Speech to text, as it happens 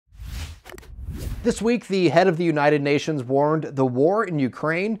This week, the head of the United Nations warned the war in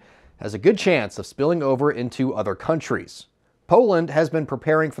Ukraine has a good chance of spilling over into other countries. Poland has been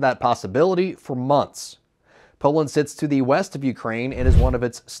preparing for that possibility for months. Poland sits to the west of Ukraine and is one of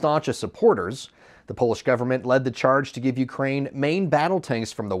its staunchest supporters. The Polish government led the charge to give Ukraine main battle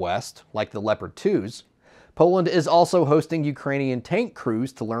tanks from the west, like the Leopard 2s. Poland is also hosting Ukrainian tank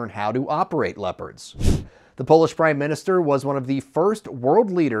crews to learn how to operate Leopards. The Polish Prime Minister was one of the first world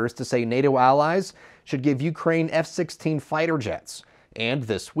leaders to say NATO allies should give Ukraine F-16 fighter jets. And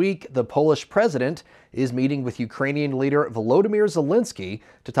this week, the Polish president is meeting with Ukrainian leader Volodymyr Zelenskyy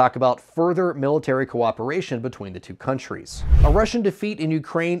to talk about further military cooperation between the two countries. A Russian defeat in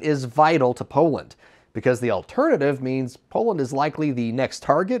Ukraine is vital to Poland, because the alternative means Poland is likely the next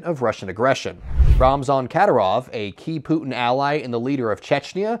target of Russian aggression. Ramzan Kadyrov, a key Putin ally and the leader of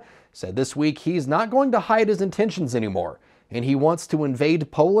Chechnya, said this week he's not going to hide his intentions anymore, and he wants to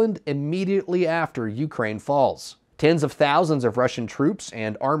invade Poland immediately after Ukraine falls. Tens of thousands of Russian troops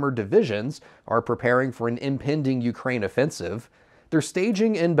and armored divisions are preparing for an impending Ukraine offensive. They're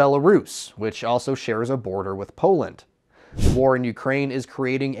staging in Belarus, which also shares a border with Poland. The war in Ukraine is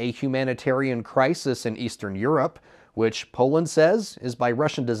creating a humanitarian crisis in Eastern Europe, which Poland says is by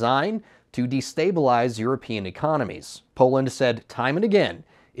Russian design to destabilize European economies. Poland said time and again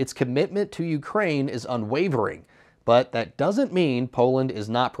its commitment to Ukraine is unwavering, but that doesn't mean Poland is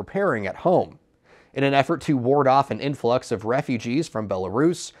not preparing at home. In an effort to ward off an influx of refugees from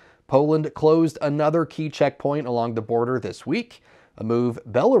Belarus, Poland closed another key checkpoint along the border this week, a move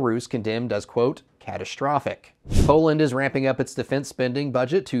Belarus condemned as, quote, catastrophic. Poland is ramping up its defense spending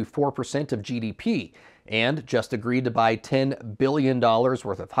budget to 4% of GDP and just agreed to buy $10 billion worth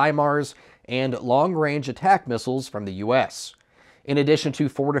of HIMARS and long-range attack missiles from the U.S. In addition to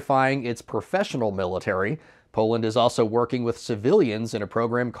fortifying its professional military, Poland is also working with civilians in a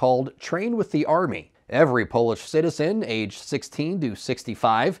program called Train with the Army. Every Polish citizen aged 16 to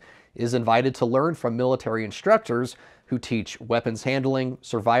 65 is invited to learn from military instructors who teach weapons handling,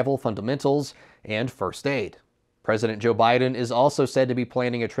 survival fundamentals, and first aid. President Joe Biden is also said to be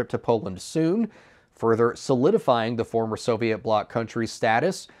planning a trip to Poland soon, further solidifying the former Soviet bloc country's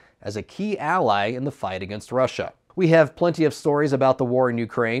status as a key ally in the fight against Russia. We have plenty of stories about the war in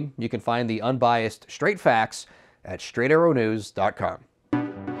Ukraine. You can find the unbiased, straight facts at straightarrownews.com.